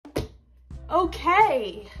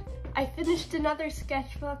Okay, I finished another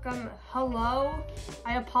sketchbook. Hello.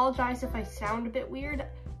 I apologize if I sound a bit weird.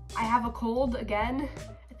 I have a cold again.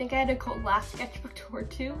 I think I had a cold last sketchbook tour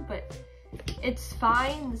too, but it's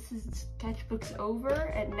fine. This is sketchbook's over,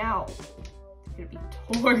 and now it's gonna be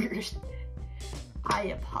tours. I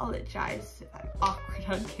apologize if I'm awkward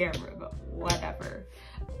on camera, but whatever.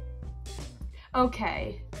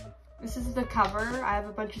 Okay, this is the cover. I have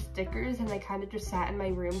a bunch of stickers, and they kind of just sat in my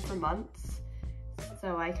room for months.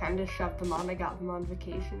 So I kind of shoved them on. I got them on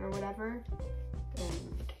vacation or whatever.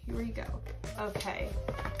 And here we go. Okay.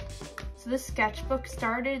 So this sketchbook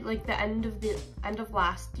started like the end of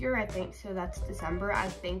last year, I think. So that's December. I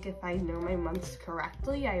think if I know my months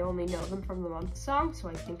correctly, I only know them from the month song, so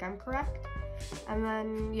I think I'm correct. And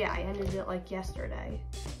then yeah, I ended it like yesterday.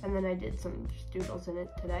 And then I did some doodles in it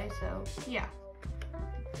today, so yeah.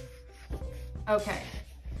 Okay.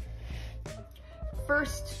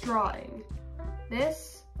 First drawing.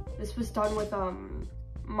 This was done with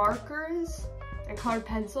markers and colored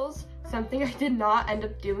pencils, something I did not end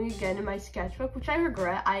up doing again in my sketchbook, which I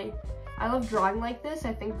regret. I love drawing like this.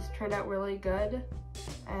 I think this turned out really good,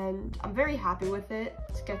 and I'm very happy with it.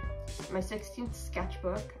 My 16th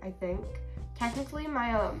sketchbook, I think. Technically,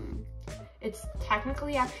 it's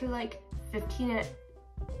technically actually like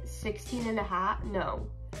 16 and a half, no.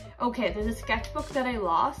 Okay, there's a sketchbook that I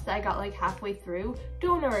lost that I got like halfway through.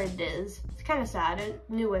 Don't know where it is. It's kind of sad. It's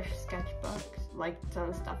newish sketchbook, like some of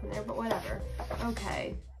the stuff in there, but whatever.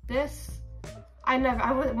 Okay, this, I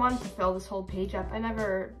wanted to fill this whole page up. I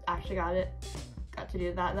never actually got to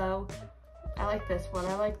do that though. I like this one,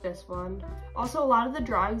 I like this one. Also, a lot of the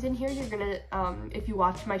drawings in here, you're gonna, if you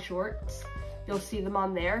watch my shorts, you'll see them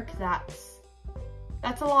on there, because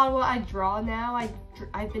that's a lot of what I draw now.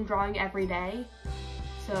 I've been drawing every day.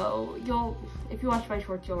 So if you watch my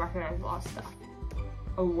shorts, you'll recognize a lot of stuff.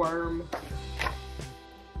 A worm.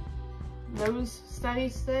 Nose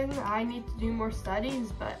studies thing. I need to do more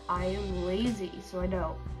studies, but I am lazy, so I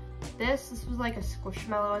don't. This was like a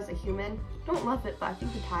squishmallow as a human. Don't love it, but I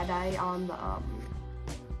think the tie-dye on the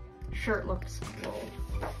shirt looks cool.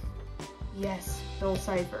 Yes, Bill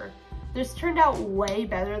Cipher. This turned out way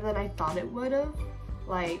better than I thought it would have.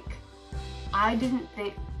 Like, I didn't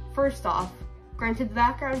think, first off, granted, the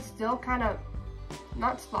background's still kind of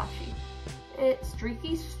not splotchy. It's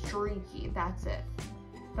streaky, that's it.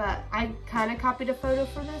 But I kind of copied a photo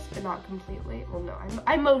for this, but not completely. Well, no,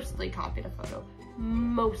 I mostly copied a photo.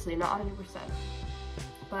 Mostly, not 100%.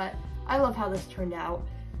 But I love how this turned out.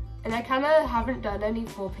 And I kind of haven't done any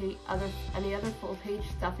any other full page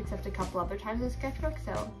stuff except a couple other times in Sketchbook,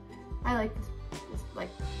 so I like this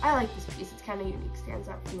I like this piece. It's kind of unique, stands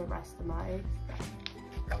out from the rest of my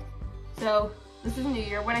stuff. So this is New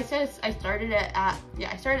Year. When I said I started it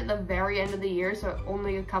I started at the very end of the year, so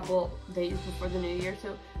only a couple days before the New Year.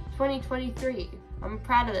 So 2023. I'm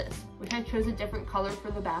proud of this. Wish I chose a different color for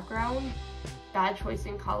the background. Bad choice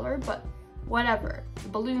in color, but whatever. The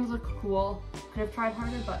balloons look cool. Could have tried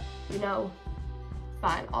harder, but you know,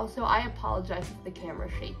 fine. Also, I apologize if the camera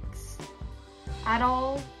shakes at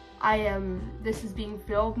all. This is being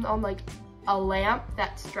filmed on like a lamp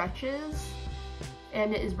that stretches,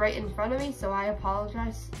 and it is right in front of me, so I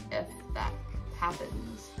apologize if that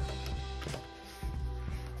happens.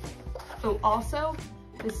 Oh, also,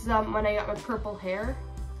 this is when I got my purple hair,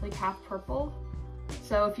 like half purple.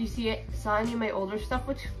 So if you saw any of my older stuff,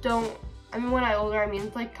 which don't, I mean when I older, I mean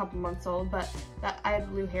it's like a couple months old, but I had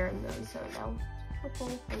blue hair in those, so now it's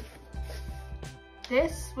purple.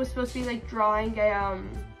 This was supposed to be like drawing a,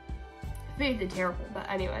 I did terrible, but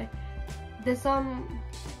anyway. This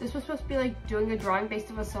was supposed to be like doing a drawing based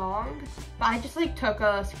on a song, but I just like took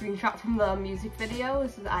a screenshot from the music video.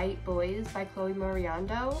 This is I Hate Boys by Chloe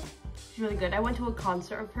Mariando. She's really good. I went to a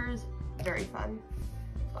concert of hers, very fun.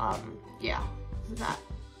 Yeah, so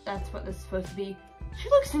that's what this is supposed to be. She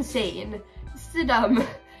looks insane. This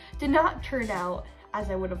did not turn out as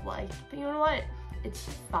I would have liked, but you know what? It's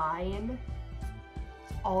fine.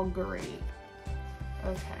 It's all great.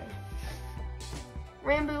 Okay.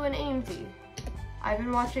 Rambo and Amesy. I've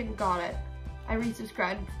been watching, got it. I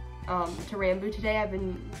resubscribed to Rambo today. I've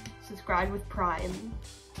been subscribed with Prime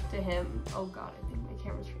to him. Oh god, I think my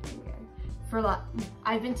camera's shaking again.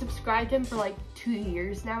 I've been subscribed to him for like 2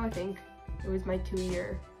 years now. I think it was my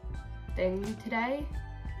 2-year thing today.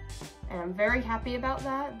 And I'm very happy about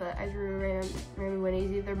that, but I drew Rambo and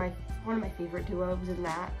Amesy. They're one of my favorite duos in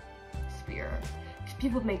that sphere.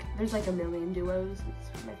 People there's like a million duos. It's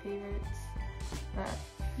one of my favorites. But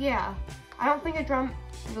yeah, I don't think I drew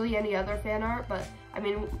really any other fan art, but I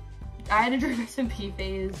mean, I had to draw some P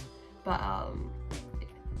phase, but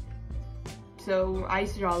So I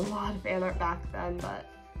used to draw a lot of fan art back then, but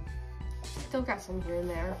still got some here and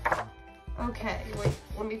there. Okay, wait,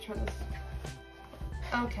 let me turn this.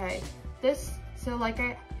 Okay, this, so like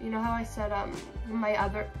you know how I said, my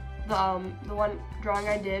other, the one drawing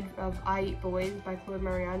I did of I Eat Boys by Claude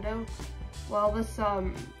Mariando. Well, this,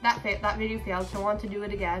 that video failed, so I wanted to do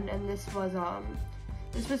it again, and this was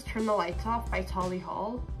Turn the Lights Off by Tolly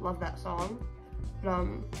Hall. Love that song. But,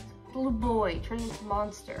 little boy turning into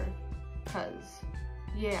monster, cause,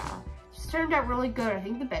 yeah, just turned out really good. I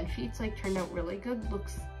think the bed sheets, like, turned out really good.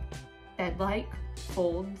 Looks bed-like,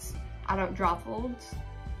 folds. I don't draw folds,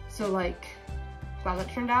 so, like, wow, that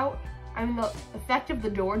turned out. I mean, the effect of the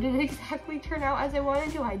door didn't exactly turn out as I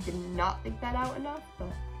wanted to. I did not think that out enough,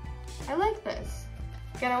 but I like this.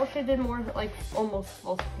 Again, I wish I did more, like, almost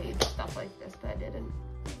full-page stuff like this, but I didn't.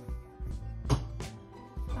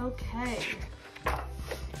 Okay.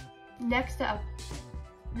 Next up,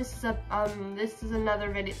 this is another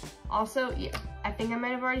video. Also, yeah, I think I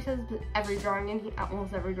might have already said this, but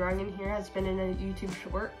almost every drawing in here has been in a YouTube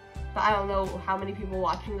short. But I don't know how many people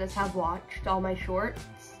watching this have watched all my shorts.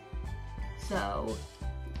 So,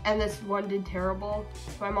 and this one did terrible.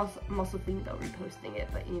 So I'm also thinking about reposting it,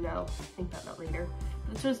 but you know, think about that later.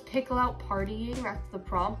 This was Pickle Out Partying. That's the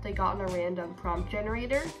prompt I got on a random prompt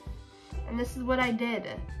generator. And this is what I did.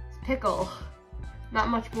 It's pickle. Not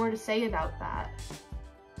much more to say about that.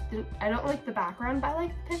 I don't like the background, but I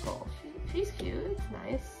like the pickle. She's cute, it's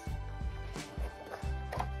nice.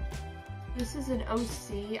 This is an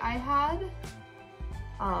OC I had.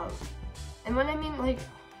 And when I mean like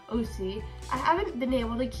OC, I haven't been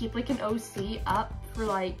able to keep like an OC up for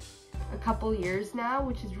like a couple years now,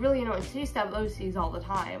 which is really annoying. I used to have OCs all the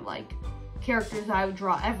time, like characters I would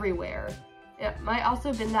draw everywhere. It might also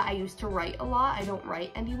have been that I used to write a lot. I don't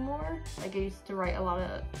write anymore. Like I used to write a lot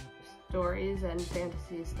of stories and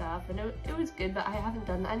fantasy stuff, and it was good, but I haven't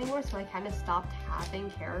done that anymore, so I kind of stopped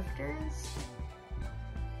having characters.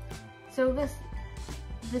 So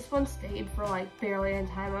this one stayed for like barely any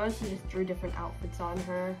time. I mostly just drew different outfits on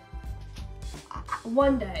her.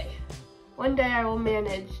 One day I will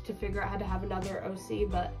manage to figure out how to have another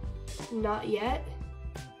OC, but not yet.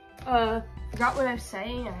 Forgot what I was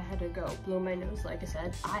saying. I had to go blow my nose. Like I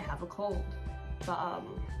said, I have a cold. But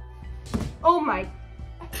oh my,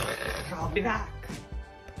 I'll be back.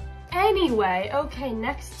 Anyway, okay,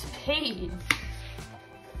 next page.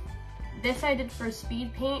 This I did for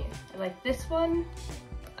speed paint. I like this one.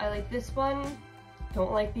 I like this one.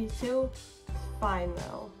 Don't like these two. It's fine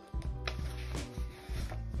though.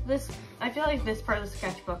 I feel like this part of the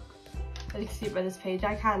sketchbook, as you can see by this page,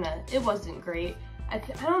 it wasn't great. I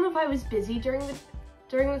don't know if I was busy during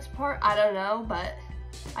this part. I don't know, but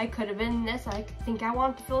I could have been this. I think I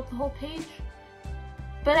wanted to fill up the whole page,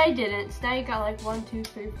 but I didn't. So now you got like 1, 2,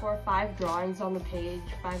 3, 4, 5 drawings on the page,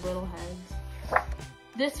 5 little heads.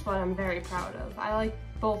 This one I'm very proud of. I like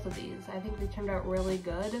both of these. I think they turned out really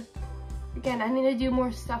good. Again, I need to do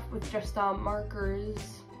more stuff with just markers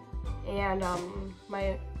and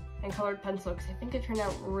colored pencil, because I think it turned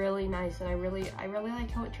out really nice, and I really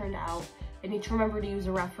like how it turned out. I need to remember to use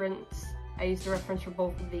a reference. I used a reference for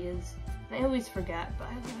both of these, and I always forget, but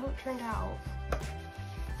I love how it turned out.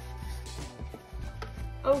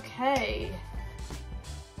 Okay.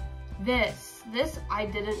 This I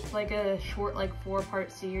didn't like a short like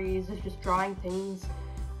 4-part series of just drawing things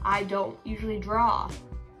I don't usually draw.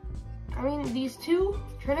 I mean, these two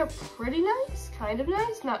turned out pretty nice, kind of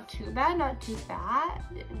nice, not too bad, not too bad,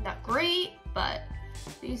 not great, but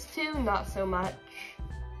these two, not so much.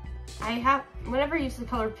 Whenever I use the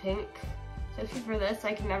color pink, especially for this,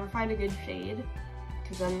 I can never find a good shade,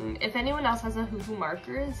 because if anyone else has a hoo-hoo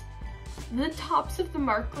markers, the tops of the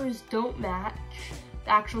markers don't match the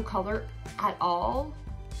actual color at all.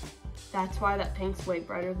 That's why that pink's way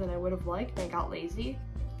brighter than I would have liked, and I got lazy.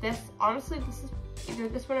 Honestly, this is either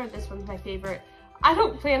this one or this one's my favorite. I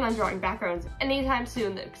don't plan on drawing backgrounds anytime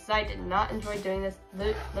soon, though, because I did not enjoy doing this.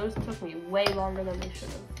 Those took me way longer than they should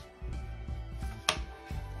have.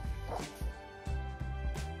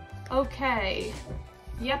 Okay.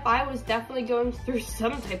 Yep, I was definitely going through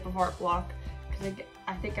some type of art block, because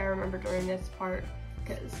I think I remember during this part,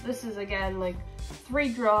 because this is, again, like 3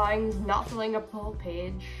 drawings, not filling up the whole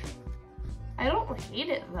page. I don't hate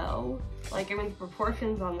it, though. Like, I mean, the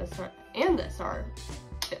proportions on this and this are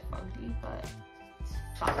a bit funky, but it's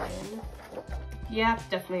fine. Yeah,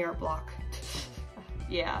 definitely art block.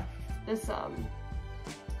 Yeah, this,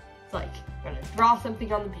 it's like, I'm gonna draw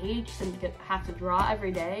something on the page, so I'm gonna have to draw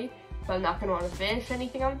every day, but I'm not gonna want to finish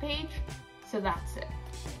anything on the page, so that's it.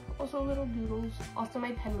 Also little doodles. Also,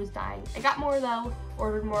 my pen was dying. I got more, though.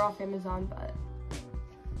 Ordered more off Amazon, but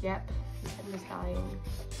yep, pen I'm just dying.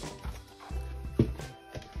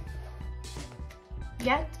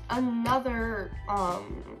 Yet another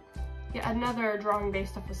drawing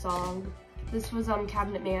based off a song. This was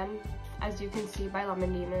Cabinet Man, as you can see, by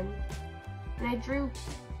Lemon Demon. And I drew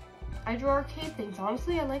arcade things.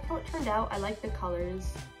 Honestly, I like how it turned out. I like the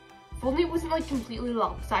colors. If only it wasn't like completely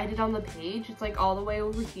lopsided on the page. It's like all the way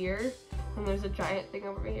over here, and there's a giant thing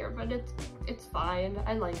over here, but it's fine.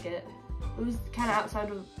 I like it. It was kind of outside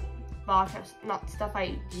of box, not stuff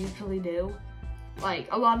I usually do. Like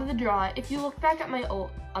a lot of the drawing, if you look back at my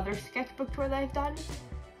other sketchbook tour that I've done,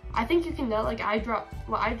 I think you can know, like I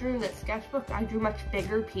drew in that sketchbook, I drew much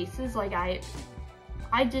bigger pieces. Like I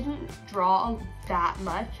didn't draw that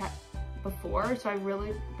much before,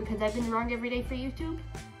 so because I've been drawing every day for YouTube.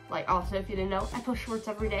 Like also, if you didn't know, I post shorts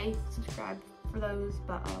every day, subscribe for those,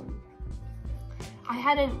 but I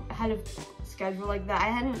hadn't had a schedule like that. I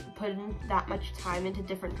hadn't put in that much time into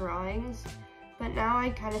different drawings, but now I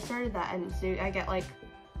kind of started that, and so I get like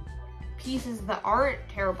pieces that aren't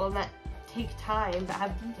terrible and that take time but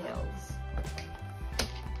have details.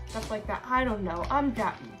 Stuff like that. I don't know. I'm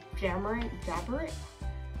jabbering.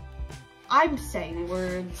 I'm saying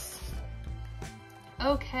words.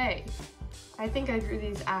 Okay. I think I drew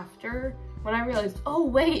these after when I realized, oh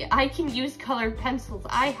wait, I can use colored pencils.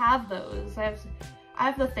 I have those. I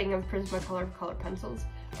have the thing of Prismacolor colored pencils.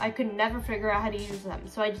 I could never figure out how to use them,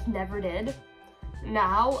 so I just never did.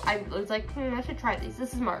 Now I was like, I should try these.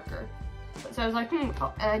 This is marker. So I was like,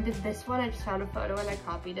 oh, and I did this one. I just found a photo and I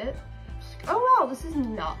copied it. Like, oh wow, this is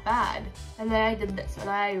not bad. And then I did this, and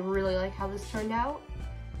I really like how this turned out.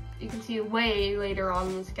 You can see way later on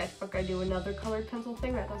in the sketchbook I do another colored pencil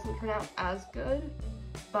thing that doesn't turn out as good.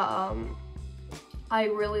 But I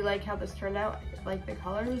really like how this turned out. I like the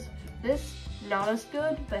colors. This, not as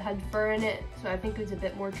good, but had fur in it, so I think it was a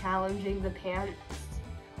bit more challenging. The pants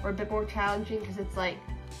were a bit more challenging because it's like,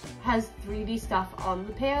 has 3D stuff on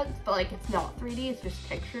the pants, but like it's not 3D, it's just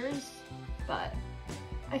pictures. But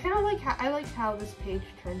I kind of like how this page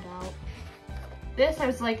turned out. This, I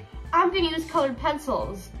was like, I'm gonna use colored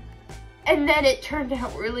pencils. And then it turned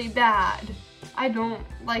out really bad. I don't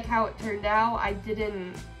like how it turned out. I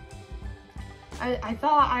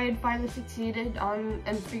thought I had finally succeeded on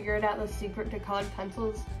and figured out the secret to colored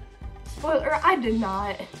pencils. Spoiler, I did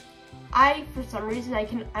not. For some reason, I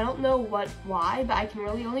don't know why, but I can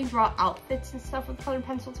really only draw outfits and stuff with colored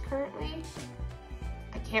pencils currently.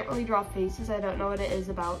 I can't really draw faces. I don't know what it is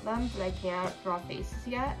about them, but I can't draw faces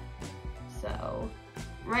yet. So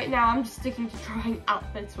right now I'm just sticking to drawing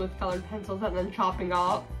outfits with colored pencils and then chopping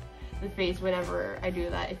off the face whenever I do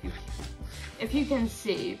that. If you can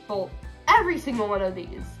see, every single one of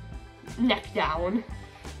these, neck down.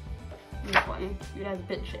 This one, it has a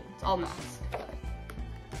bit shape. It's all masked. But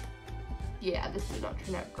yeah, this did not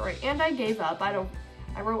turn out great, and I gave up. I don't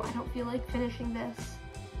feel like finishing this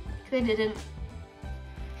because I didn't.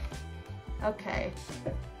 Okay,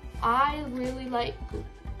 I really like.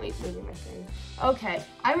 Wait, moving my thing. Okay,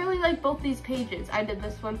 I really like both these pages. I did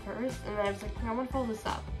this one first, and then I was like, I want to follow this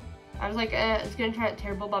up. I was like, it's gonna turn out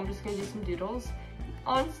terrible, but I'm just gonna do some doodles.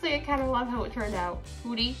 Honestly, I kind of love how it turned out.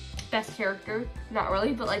 Hootie, best character. Not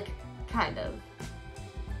really, but like, kind of.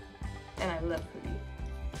 And I love Hootie.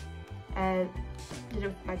 And did it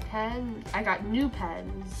with my pen. I got new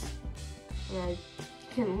pens. And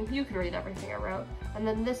you can read everything I wrote. And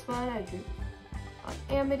then this one, I drew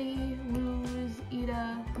Amity, Luz,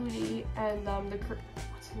 Ida, Hootie, and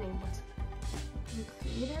what's his name? The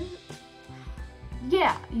creator?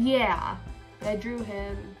 Yeah. And I drew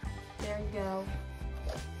him. There you go.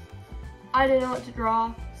 I didn't know what to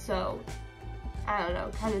draw, so I don't know,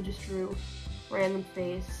 kind of just drew random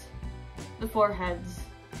face. The forehead's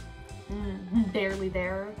barely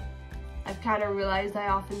there. I've kind of realized I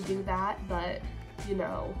often do that, but you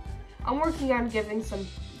know, I'm working on giving some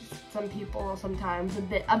people sometimes a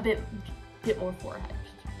bit more forehead,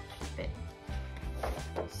 just a bit.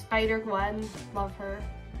 Spider Gwen, love her.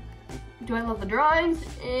 Do I love the drawings?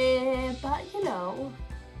 But you know,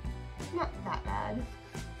 not that bad.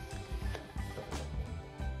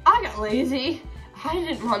 I got lazy. I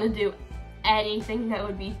didn't want to do anything that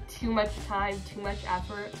would be too much time, too much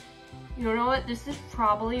effort. You know what? This is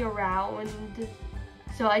probably around.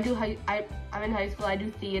 So I'm in high school. I do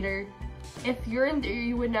theater. If you're in there,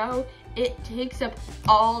 you would know it takes up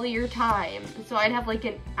all your time. So I'd have like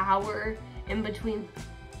an hour in between,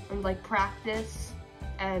 like practice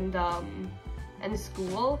and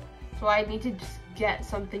school. So I need to just get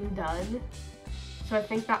something done. So I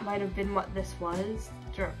think that might have been what this was.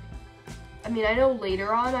 I mean, I know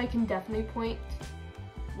later on I can definitely point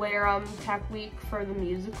where Tech Week for the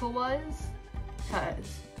musical was,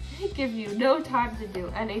 because they give you no time to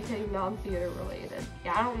do anything non-theater related.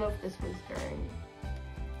 Yeah, I don't know if this was during,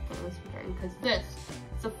 because this,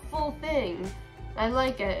 it's a full thing. I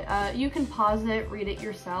like it. You can pause it, read it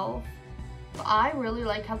yourself. But I really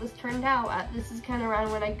like how this turned out. This is kind of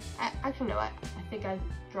around when I actually no, I think I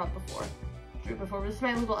drew before. But this is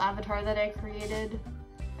my little avatar that I created.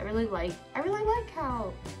 I really like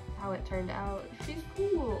how it turned out. She's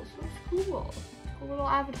cool. She's cool. Cool little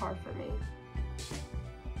avatar for me.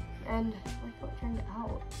 And I like how it turned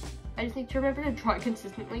out. I just need to remember to draw it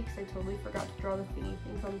consistently because I totally forgot to draw the thingy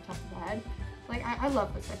things on the top of the head. Like, I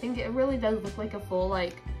love this. I think it really does look like a full,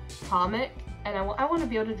 like, comic. And I want to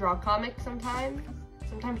be able to draw comics sometime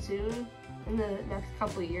soon, in the next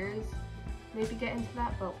couple of years. Maybe get into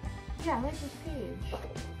that, but yeah, I like this page.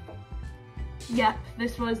 Yep,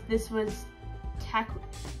 this was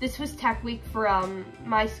Tech Week for,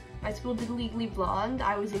 my school did Legally Blonde.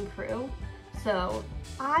 I was in crew. So,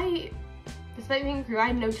 despite being in crew, I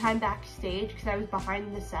had no time backstage because I was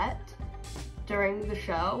behind the set during the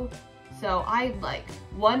show. So I had like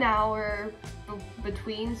 1 hour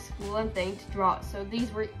between school and thing to draw. So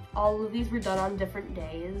all of these were done on different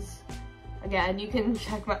days. Again, you can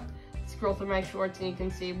scroll through my shorts and you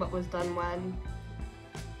can see what was done when.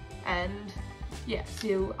 And yeah,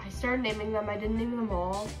 so I started naming them. I didn't name them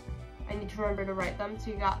all. I need to remember to write them.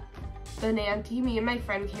 So you got Benanti. Me and my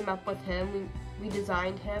friend came up with him. We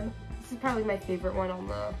designed him. This is probably my favorite one on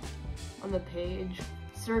the page.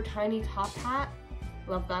 Sir Tiny Top Hat.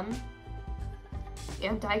 Love them.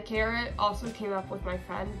 Anti-Carrot also came up with my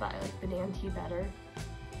friend, but I like Benanti better.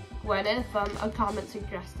 Gwyneth, a comment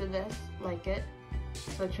suggested this, like it,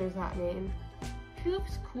 so I chose that name. She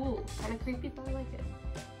looks cool, kind of creepy, but I like it.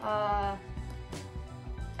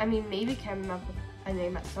 I mean, maybe came up with a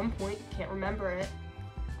name at some point, can't remember it.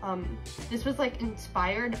 This was like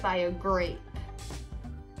inspired by a grape,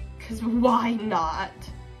 because why not?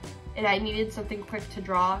 And I needed something quick to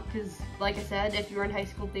draw, because like I said, if you're in high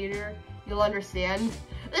school theater, you'll understand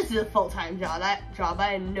this is a full-time job.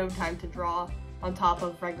 I had no time to draw on top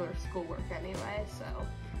of regular schoolwork anyway, so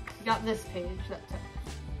you got this page that took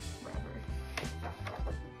forever.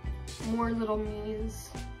 More little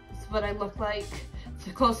me's. This is what I look like. It's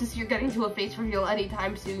the closest you're getting to a face reveal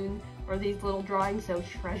anytime soon, or these little drawings, so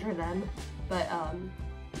treasure them. But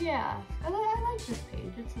yeah, I like this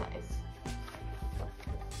page, it's nice.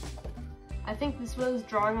 I think this was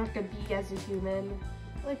drawing like a bee as a human.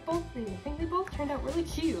 I like both things. I think they both turned out really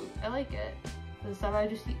cute. I like it. This time I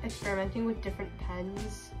just experimenting with different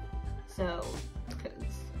pens. So, because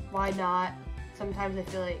why not? Sometimes I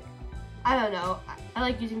feel like, I don't know, I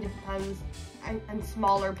like using different pens and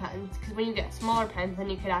smaller pens. Because when you get smaller pens, then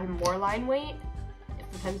you can add more line weight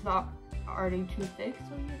if the pen's not already too thick.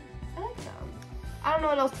 So yeah, I like them. I don't know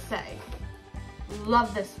what else to say.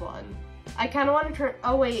 Love this one. I kind of want to turn,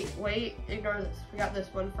 oh wait, ignore this. We got this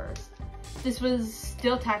one first. This was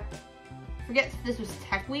still forget if this was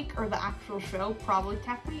Tech Week or the actual show, probably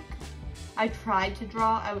Tech Week. I tried to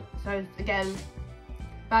draw, so I was, again,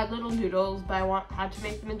 bad little doodles, but I had to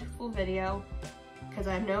make them into full video because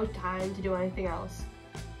I have no time to do anything else.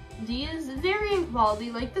 These vary in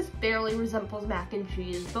quality, like this barely resembles mac and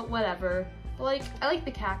cheese, but whatever. But like, I like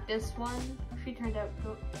the cactus one. She turned out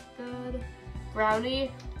good.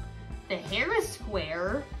 Brownie. The hair is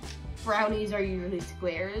square. Brownies are usually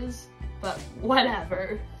squares, but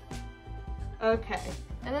whatever. Okay,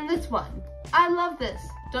 and then this one. I love this.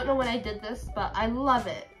 Don't know when I did this, but I love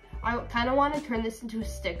it. I kind of want to turn this into a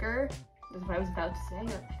sticker. That's what I was about to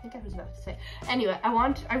say, or I think I was about to say. Anyway,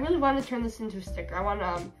 I really want to turn this into a sticker.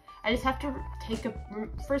 I just have to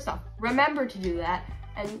first off, remember to do that,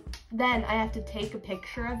 and then I have to take a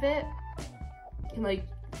picture of it and like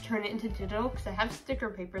turn it into digital, because I have sticker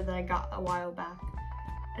paper that I got a while back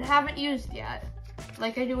and haven't used yet,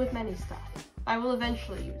 like I do with many stuff. I will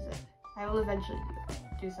eventually use it. I will eventually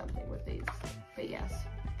do something with these. But yes,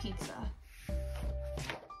 pizza.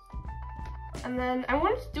 And then I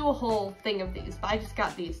wanted to do a whole thing of these, but I just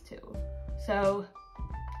got these two. So,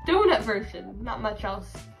 donut version. Not much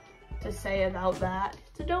else to say about that.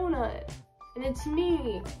 It's a donut. And it's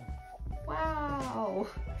me. Wow.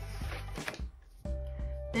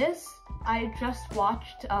 This, I just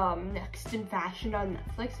watched Next in Fashion on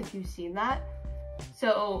Netflix, if you've seen that.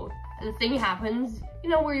 So, the thing happens, you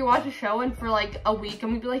know, where you watch a show and for like a week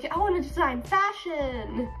and we'd be like, I want to design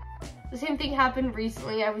fashion. The same thing happened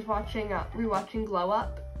recently. I was rewatching Glow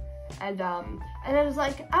Up, and I was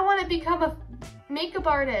like, I want to become a makeup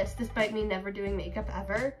artist, despite me never doing makeup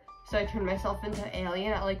ever. So I turned myself into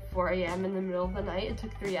Alien at like 4 AM in the middle of the night. It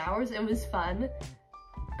took 3 hours. It was fun.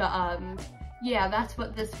 But Yeah, that's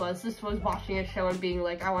what this was. This was watching a show and being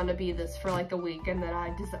like, I want to be this for like a week, and then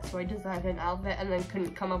I designed an outfit and then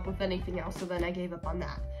couldn't come up with anything else, so then I gave up on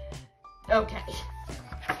that. Okay.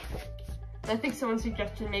 I think someone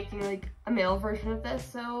suggested making like a male version of this,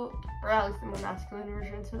 so, or at least a more masculine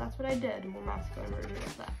version, so that's what I did, a more masculine version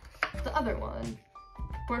of that. The other one,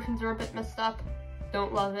 proportions are a bit messed up,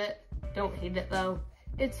 don't love it, don't hate it though,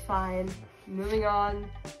 it's fine, moving on,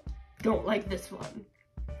 don't like this one.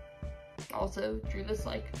 Also, drew this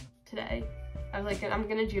like today. I was like, I'm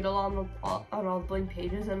gonna doodle on all the blank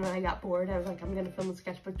pages, and then I got bored. I was like, I'm gonna film the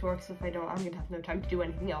sketchbook tour, because if I don't, I'm gonna have no time to do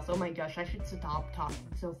anything else. Oh my gosh, I should stop talking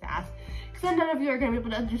so fast, because then none of you are gonna be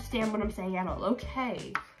able to understand what I'm saying at all.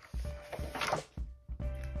 Okay.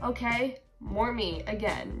 Okay, more me,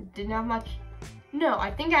 again. Didn't have much. No, I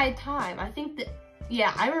think I had time. I think that,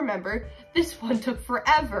 yeah, I remember. This one took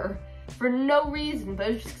forever. For no reason, but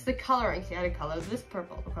it was just the coloring. See, I had to color this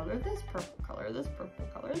purple, color this purple, color this purple,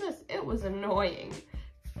 color this. It was annoying.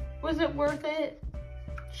 Was it worth it?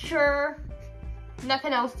 Sure.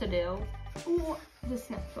 Nothing else to do. Ooh, this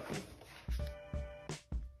next one.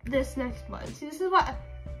 This next one. See, this is what,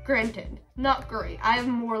 granted, not great. I have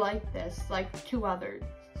more like this, like 2 others.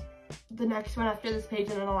 The next one after this page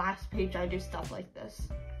and then the last page, I do stuff like this.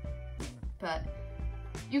 But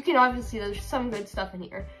you can obviously, there's some good stuff in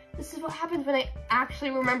here. This is what happens when I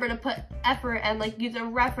actually remember to put effort and like use a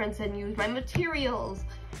reference and use my materials.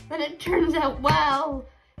 Then it turns out well,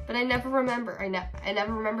 but I never remember. I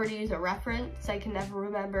never remember to use a reference. I can never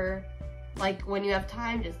remember, like, when you have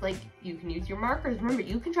time, just like, you can use your markers. Remember,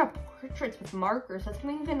 you can draw portraits with markers. That's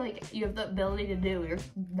something even like you have the ability to do. You're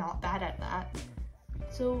not bad at that.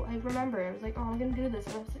 So I remember, I was like, oh, I'm gonna do this.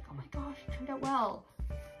 And I was like, oh my gosh, it turned out well.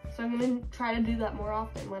 So I'm gonna try to do that more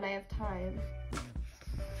often when I have time.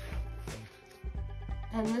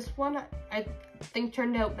 And this one, I think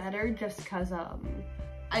turned out better just because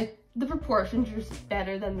the proportions are just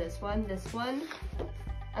better than this one. This one,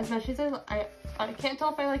 as much as I can't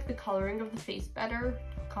tell if I like the coloring of the face better.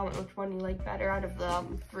 Comment which one you like better out of the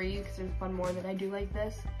 3, because there's one more that I do like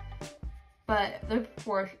this. But the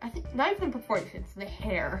proportion, I think, not even the proportions, the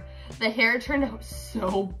hair. The hair turned out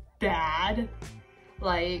so bad.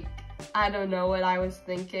 Like, I don't know what I was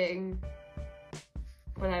thinking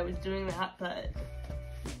when I was doing that, but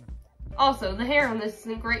also the hair on this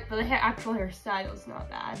isn't great, but the actual hairstyle is not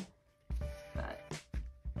bad. But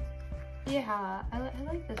yeah, I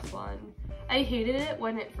like this one. I hated it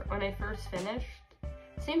when I first finished.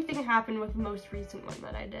 Same thing happened with the most recent one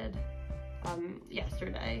that I did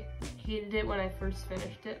yesterday. Hated it when I first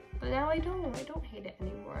finished it, but now I don't hate it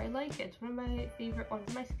anymore. I like it. It's one of my favorite ones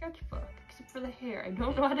in my sketchbook, except for the hair. I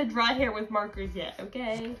don't know how to draw hair with markers yet,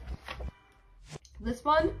 okay? This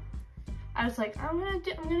one, I was like, I'm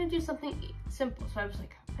gonna do something simple. So I was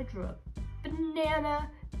like, I drew a banana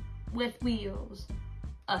with wheels,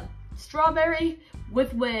 a strawberry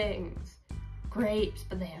with wings, grapes,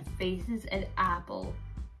 but they have faces, and apple,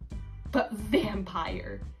 but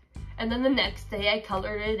vampire. And then the next day I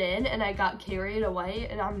colored it in and I got carried away,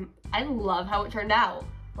 and I love how it turned out.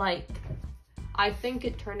 Like, I think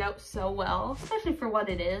it turned out so well, especially for what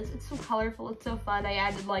it is. It's so colorful, it's so fun. I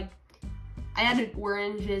added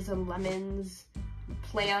oranges and lemons,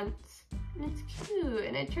 plants, and it's cute,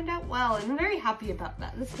 and it turned out well, and I'm very happy about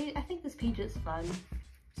that. This page, I think this page is fun.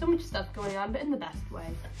 So much stuff going on, but in the best way.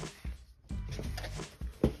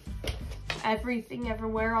 Everything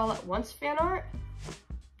Everywhere All at Once fan art.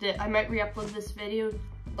 I might re-upload this video.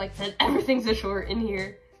 Like I said, everything's a short in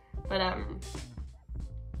here. But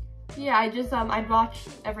yeah, I'd watched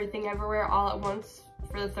Everything Everywhere All at Once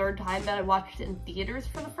for the 3rd time, but I watched it in theaters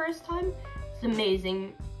for the first time. It's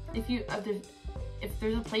amazing. If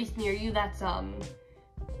there's a place near you that's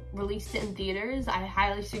released it in theaters, I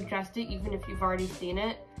highly suggest it, even if you've already seen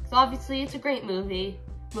it. So obviously it's a great movie.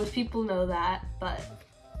 Most people know that, but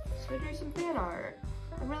let's go do some fan art.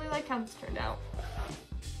 I really like how this turned out.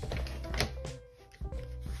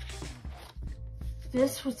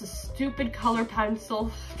 This was a stupid color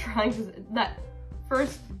pencil drawing that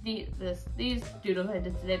these doodles I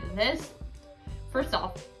did today. This, first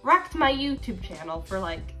off, wrecked my YouTube channel for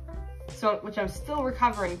which I'm still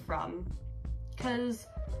recovering from, because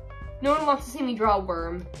no one wants to see me draw a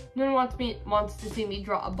worm. No one wants to see me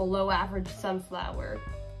draw a below average sunflower.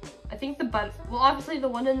 I think well, obviously the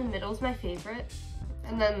one in the middle is my favorite,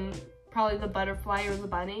 and then probably the butterfly or the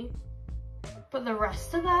bunny. But the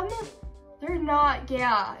rest of them, they're not,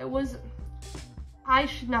 yeah, I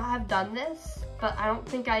should not have done this, but I don't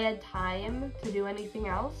think I had time to do anything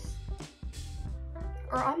else.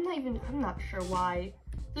 Or I'm not sure why.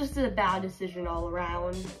 This is a bad decision all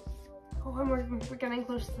around. Oh, and we're getting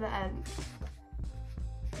close to the end.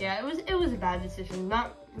 Yeah, it was a bad decision.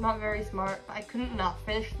 Not very smart. I couldn't not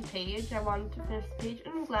finish the page. I wanted to finish the page,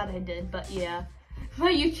 and I'm glad I did. But yeah,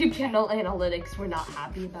 my YouTube channel analytics were not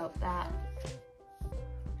happy about that.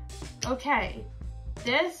 Okay,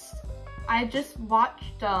 this I just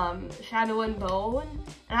watched Shadow and Bone,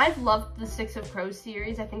 and I've loved the Six of Crows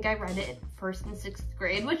series. I think I read it first in 6th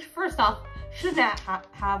grade, which first off should not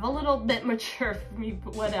have a little bit mature for me,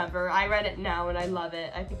 but whatever. I read it now and I love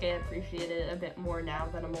it. I think I appreciate it a bit more now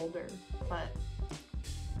that I'm older. But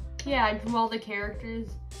yeah, I drew all the characters.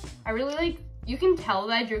 I really like, you can tell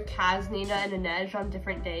that I drew Kaz, Nina, and Inej on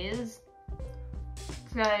different days.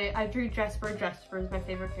 So I drew Jesper. Jesper is my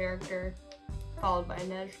favorite character, followed by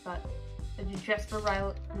Inej, but I drew Jesper,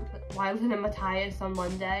 Rylan, and Matthias on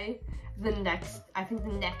one day. I think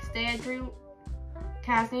the next day I drew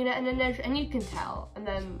Kaz, Nina, and Inej, and you can tell. And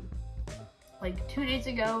then, like 2 days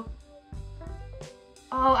ago,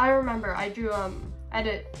 oh, I remember, I drew,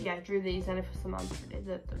 I drew these, and I put them on for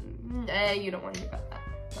days. You don't want to hear about that.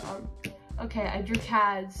 But, okay, I drew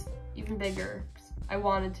Kaz even bigger. I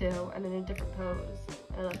wanted to, and in a different pose.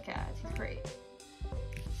 I love Kaz, he's great.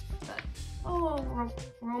 But, oh,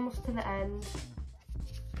 we're almost to the end.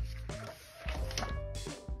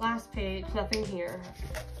 Last page, nothing here,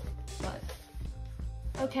 but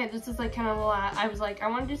okay, this is like kind of a lot. I was like, I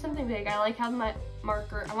want to do something big. I like how my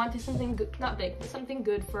marker, I want to do something good, not big, but something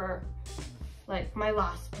good for like my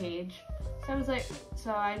last page. So I was like,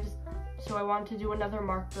 so I wanted to do another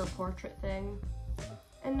marker portrait thing.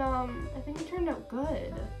 And I think it turned out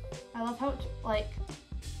good. I love how it's like,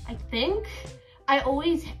 I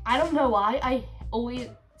don't know why,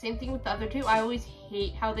 same thing with the other two, I always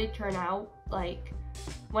hate how they turn out, like,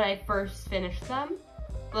 when I first finished them.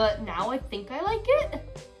 But now I think I like it.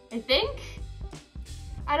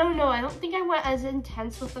 I don't know, I don't think I went as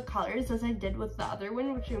intense with the colors as I did with the other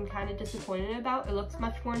one, which I'm kind of disappointed about. It looks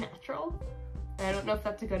much more natural. And I don't know if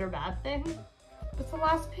that's a good or bad thing. But it's the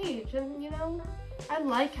last page, and you know, I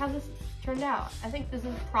like how this turned out. I think this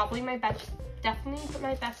is probably definitely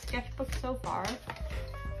my best sketchbook so far.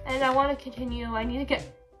 And I want to continue, I need to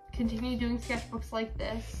continue doing sketchbooks like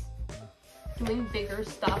this. Doing bigger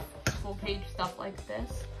stuff, full page stuff like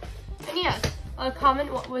this. And yes,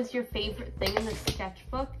 comment what was your favorite thing in the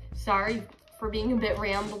sketchbook. Sorry for being a bit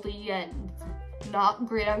rambly and not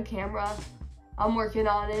great on camera. I'm working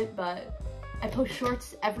on it, but I post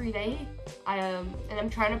shorts every day. And I'm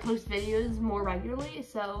trying to post videos more regularly,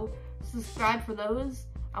 so subscribe for those.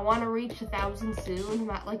 I want to reach 1,000 soon. I'm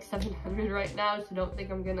at like 700 right now, so don't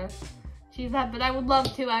think I'm gonna achieve that, but I would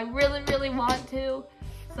love to. I really, really want to.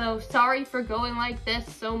 So sorry for going like this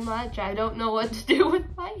so much. I don't know what to do with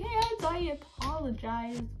my hands. I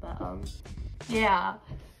apologize, but yeah.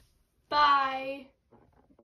 Bye.